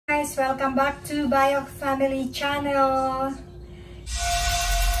guys! Welcome back to Bio Family Channel!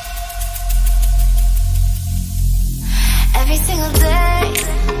 Every single day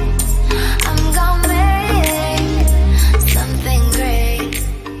I'm gonna make something great.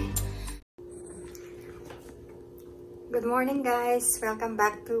 Good morning guys! Welcome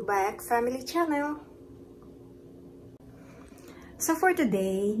back to Bio Family Channel! So for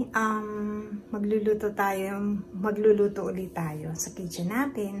today, magluluto ulit tayo sa kitchen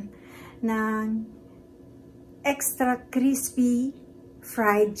natin ng extra crispy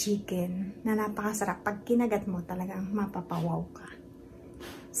fried chicken na napakasarap. Pag kinagat mo talagang mapapawaw ka.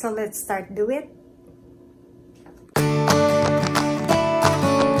 So let's start do it.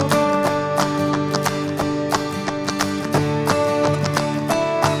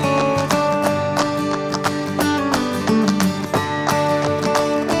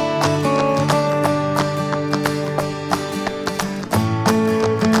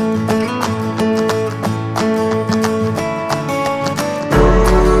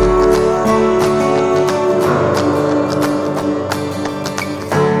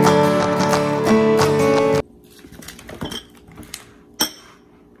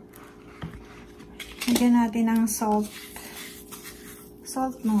 Lagyan natin ng salt.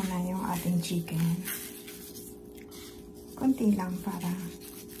 Salt muna yung ating chicken. Konti lang para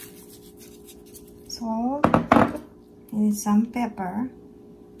salt. And some pepper.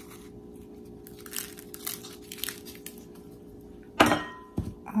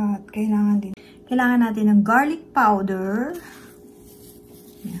 At kailangan natin ng garlic powder.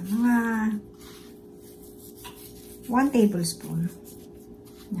 Yan, mga 1 tablespoon.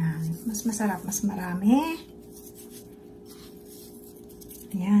 Yan. Mas masarap, mas marami.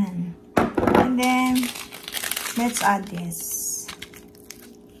 Ayan. And then, let's add this.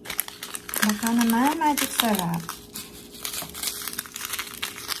 Baka naman, magic sarap.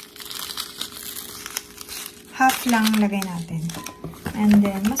 Half lang lagay natin. And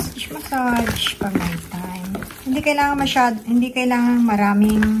then, massage pag may time. Hindi kailangan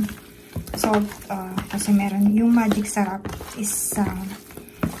maraming salt. Kasi meron, yung magic sarap is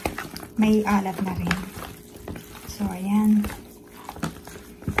may alat na rin. So, ayan.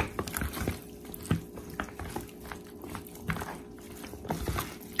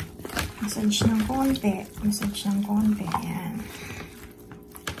 Massage ng konti. Ayan.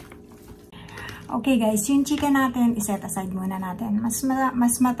 Okay guys, yung chicken natin, iset aside muna natin. Mas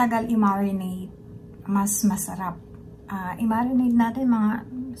matagal i-marinate. Mas masarap. I-marinate natin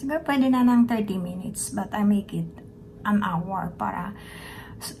siguro pwede na ng 30 minutes. But I make it an hour para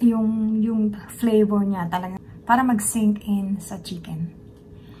yung flavor niya talaga para mag-sink in sa chicken.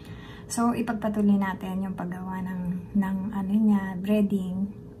 So ipagpatuloy natin yung paggawa ng ano niya,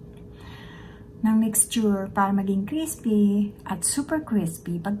 breading ng mixture para maging crispy at super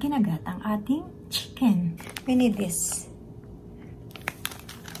crispy pag kinagat ang ating chicken. We need this.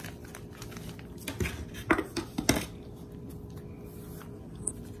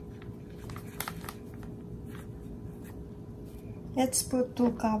 Let's put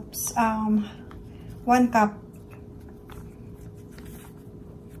 2 cups, 1 cup.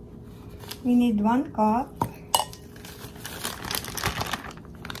 We need 1 cup.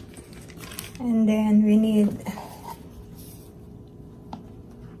 And then we need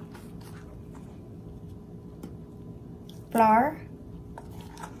flour.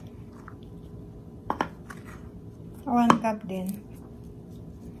 1 cup din.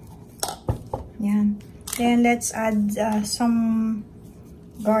 Yan. Then, let's add some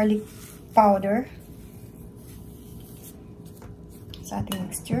garlic powder sa ating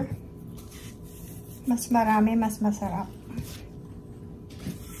mixture. Mas marami, mas masarap.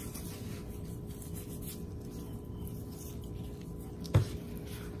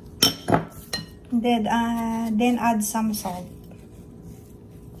 Then add some salt.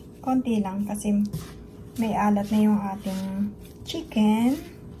 Konti lang kasi may alat na yung ating chicken.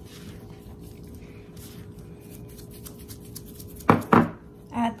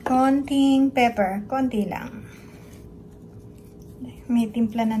 At konting pepper, konti lang. May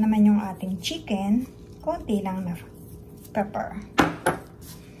timpla na naman yung ating chicken, konti lang na pepper.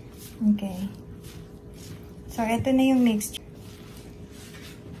 Okay. So, ito na yung mixture.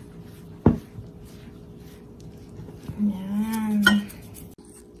 Ayan.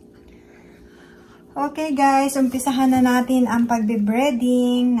 Okay guys, umpisahan na natin ang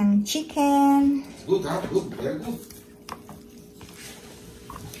pagbe-breading ng chicken. Good, good, very good.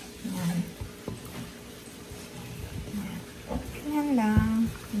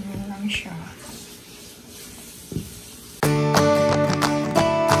 Yan lang siya.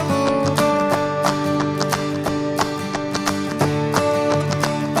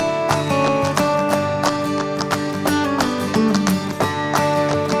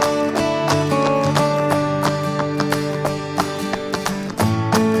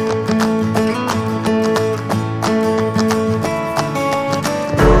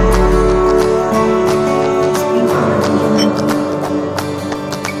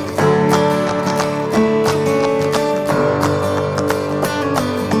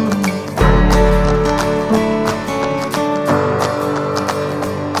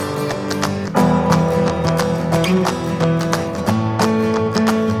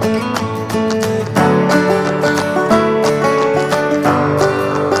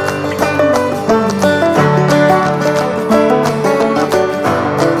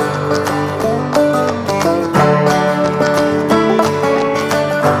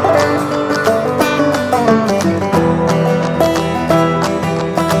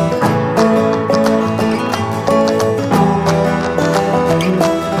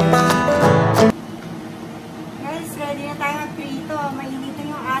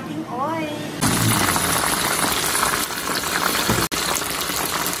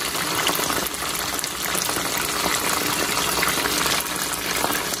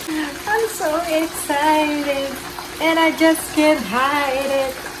 excited, and I just can't hide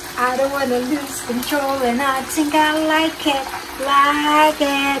it. I don't wanna lose control, and I think I like it, like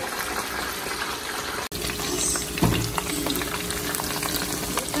it.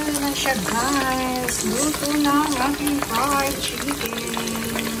 Ito na siya, guys. Luto na ang ating fried chicken.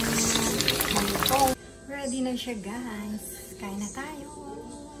 Ready na siya, guys. Kain na tayo.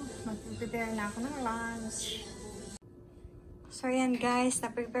 Mag-prepare na ako ng lunch. So, yan guys.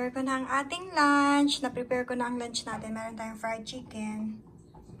 Na-prepare ko na ang ating lunch. Na-prepare ko na ang lunch natin. Meron tayong fried chicken.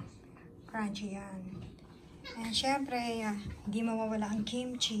 Crunchy yan. And syempre, hindi mawawala ang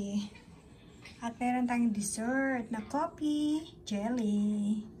kimchi. At meron tayong dessert na coffee,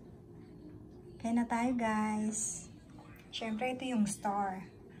 jelly. Kaya na tayo guys. Syempre, ito yung star.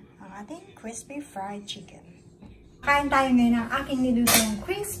 Ang ating crispy fried chicken. Kain tayo ngayon ng aking nilutong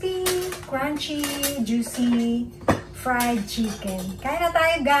crispy, crunchy, juicy fried chicken. Kain na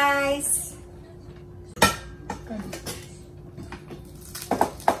tayo guys!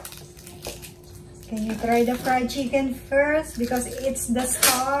 Can you try the fried chicken first? Because it's the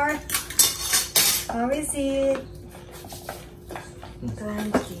star. How is it?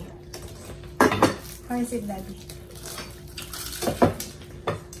 Crunchy. How is it, Daddy?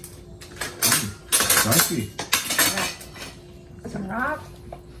 Crunchy. Sarap.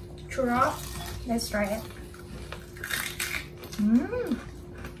 Sarap. Let's try it.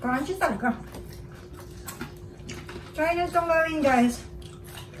 Crunchy talaga. Try nyo itong gawin guys.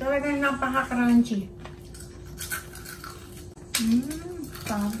 Talagang napaka-crunchy.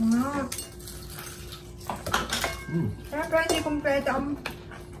 Sarap nga. Siyempre hindi kompleto ang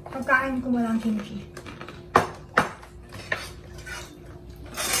pagkain ko walang kimchi.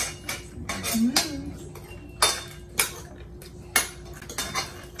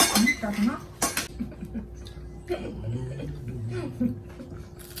 Sarap nga.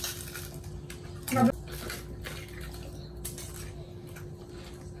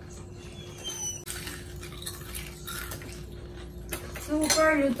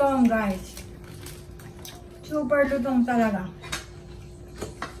 Super lutong guys. Super lutong talaga.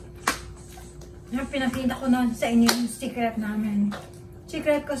 Yan, pinakita ko na sa inyo yung secret namin.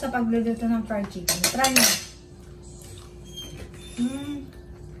 Secret ko sa pagluluto ng fried chicken. Try nyo.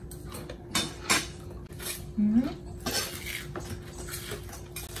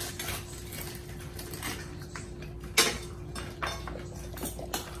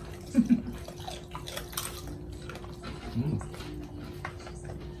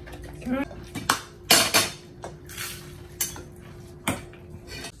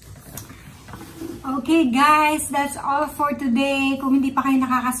 Okay guys, that's all for today. Kung hindi pa kayo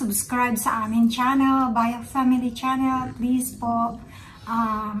nakaka-subscribe sa aming channel, Bayak Family Channel, please po.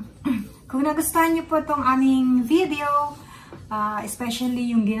 Kung nagustuhan niyo po itong aming video,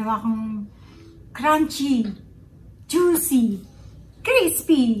 especially yung ginawa kong crunchy, juicy,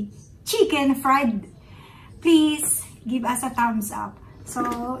 crispy chicken fried, please give us a thumbs up.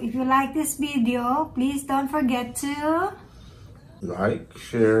 So, if you like this video, please don't forget to like,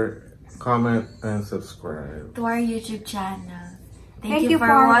 share, comment, and subscribe to our YouTube channel. Thank you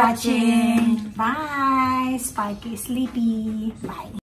for watching. Bye. Spiky Sleepy. Bye.